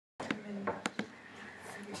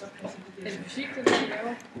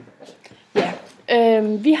Ja,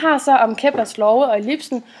 vi har så om Keplers love og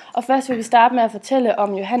ellipsen, og først vil vi starte med at fortælle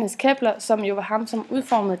om Johannes Kepler, som jo var ham, som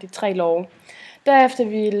udformede de tre love. Derefter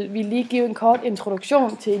vil vi lige give en kort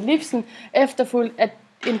introduktion til ellipsen, efterfulgt af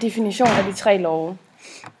en definition af de tre love.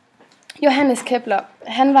 Johannes Kepler,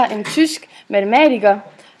 han var en tysk matematiker,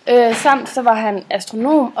 samt så var han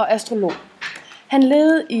astronom og astrolog. Han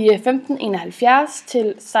levede i 1571 til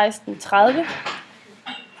 1630.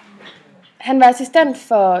 Han var assistent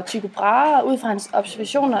for Tycho Brahe, og ud fra hans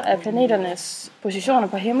observationer af planeternes positioner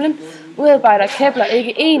på himlen, udarbejder Kepler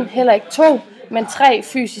ikke én, heller ikke to, men tre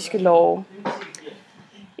fysiske love.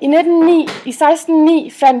 I 1609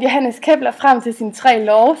 fandt Johannes Kepler frem til sine tre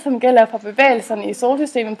love, som gælder for bevægelserne i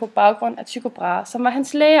solsystemet på baggrund af Tycho Brahe, som var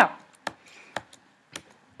hans lærer.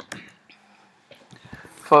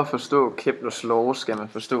 For at forstå Keplers love skal man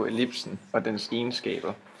forstå ellipsen og dens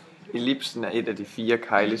egenskaber. Ellipsen er et af de 4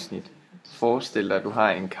 keglesnit. Forestil dig, at du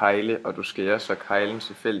har en kegle, og du skærer så keglen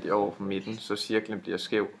tilfældigt over på midten, så cirklen bliver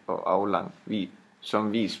skæv og aflang,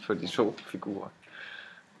 som vist på de 2 figurer.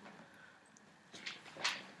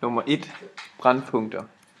 Nummer 1. Brandpunkter.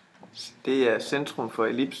 Det er centrum for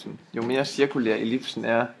ellipsen. Jo mere cirkulær ellipsen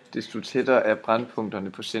er, desto tættere er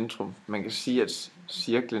brandpunkterne på centrum. Man kan sige, at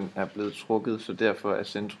cirklen er blevet trukket, så derfor er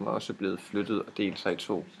centrum også blevet flyttet og delt sig i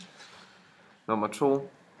 2. Nummer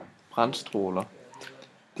 2. Brandstråler.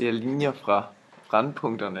 Det er linjer fra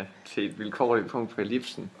brandpunkterne til et vilkårligt punkt på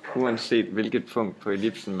ellipsen, uanset hvilket punkt på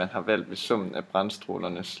ellipsen man har valgt, vil summen af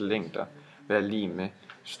brandstrålernes længder være lig med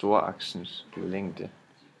storaksens længde.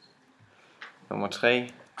 Nummer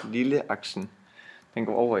 3. Lille aksen. Den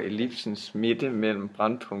går over ellipsens midte mellem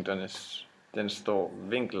brandpunkterne. Den står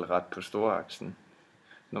vinkelret på storaksen.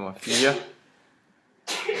 Nummer 4.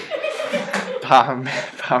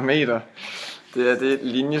 Parameter. Det er det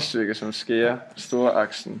linjestykke, som skærer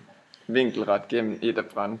storaksen vinkelret gennem et af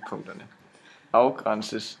brandpunkterne.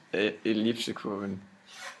 Afgrænses af ellipsekurven.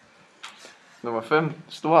 Nummer 5.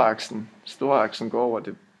 Storaksen. Storaksen går over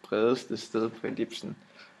det bredeste sted på ellipsen.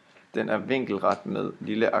 Den er vinkelret med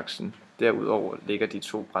lille aksen. Derudover ligger de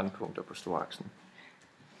 2 brandpunkter på storaksen.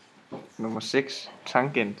 Nummer 6.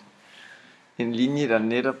 Tangent. En linje, der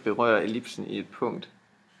netop berører ellipsen i et punkt.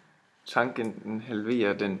 Tangenten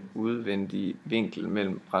halverer den udvendige vinkel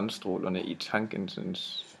mellem brandstrålerne i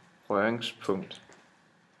tangentens røringspunkt.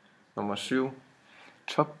 Nummer 7.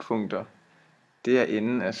 Toppunkter. Det er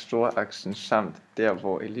enden af storaksen samt der,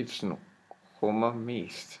 hvor ellipsen rummer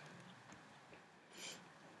mest.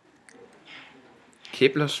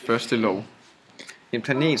 Keplers første lov. En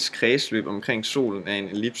planets kredsløb omkring solen er en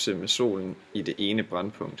ellipse med solen i det ene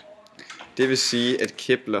brandpunkt. Det vil sige, at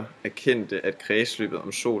Kepler erkendte, at kredsløbet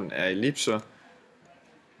om solen er ellipser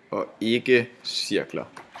og ikke cirkler.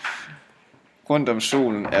 Rundt om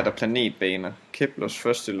solen er der planetbaner. Keplers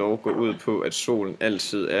første lov går ud på, at solen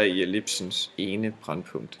altid er i ellipsens ene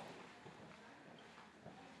brandpunkt.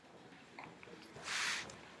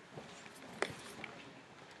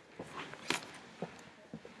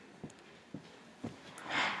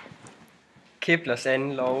 Keplers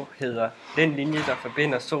anden lov hedder, den linje, der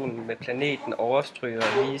forbinder solen med planeten,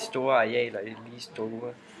 overstryger lige store arealer i lige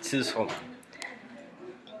store tidsrum.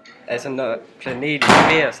 Altså når planeten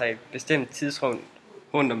bevæger sig i et bestemt tidsrum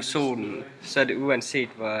rundt om solen, så er det uanset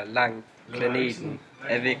hvor langt planeten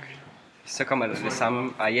er væk, så kommer der det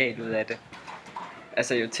samme areal ud af det.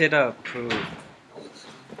 Altså jo tættere på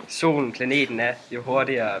solen planeten er, jo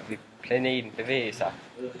hurtigere vil planeten bevæge sig.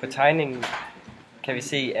 På tegningen kan vi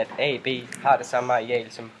se, at AB har det samme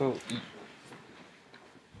areal som HI.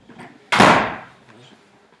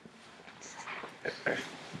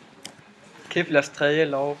 Keplers tredje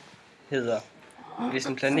lov hedder, hvis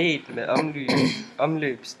en planet med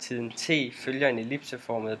omløbstiden t følger en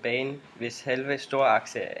ellipseformet bane, hvis halve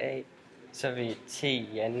storakse er A, så vil t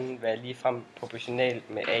i anden være ligefrem proportionalt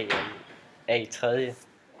med A i tredje.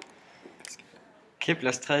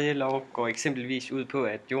 Keplers tredje lov går eksempelvis ud på,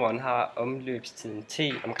 at jorden har omløbstiden t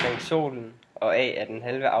omkring solen, og A er den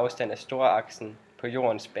halve afstand af storaksen på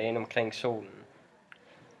jordens bane omkring solen.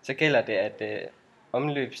 Så gælder det, at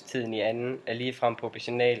omløbstiden i anden er ligefrem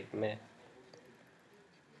proportional med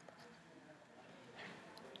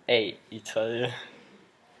A i tredje.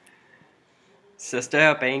 Så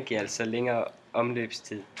større bane giver altså længere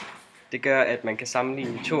omløbstid. Det gør, at man kan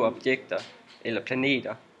sammenligne 2 objekter eller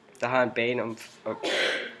planeter, der har en bane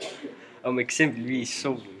om eksempelvis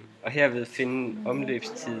solen, og herved finde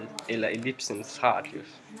omløbstid eller ellipsens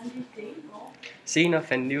radius. Senere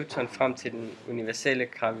fandt Newton frem til den universelle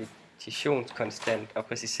gravitationskonstant og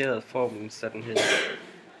præciserede formlen, så den hed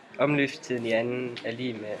omløbstiden i anden er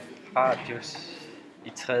lige med radius i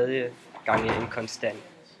tredje gange en konstant.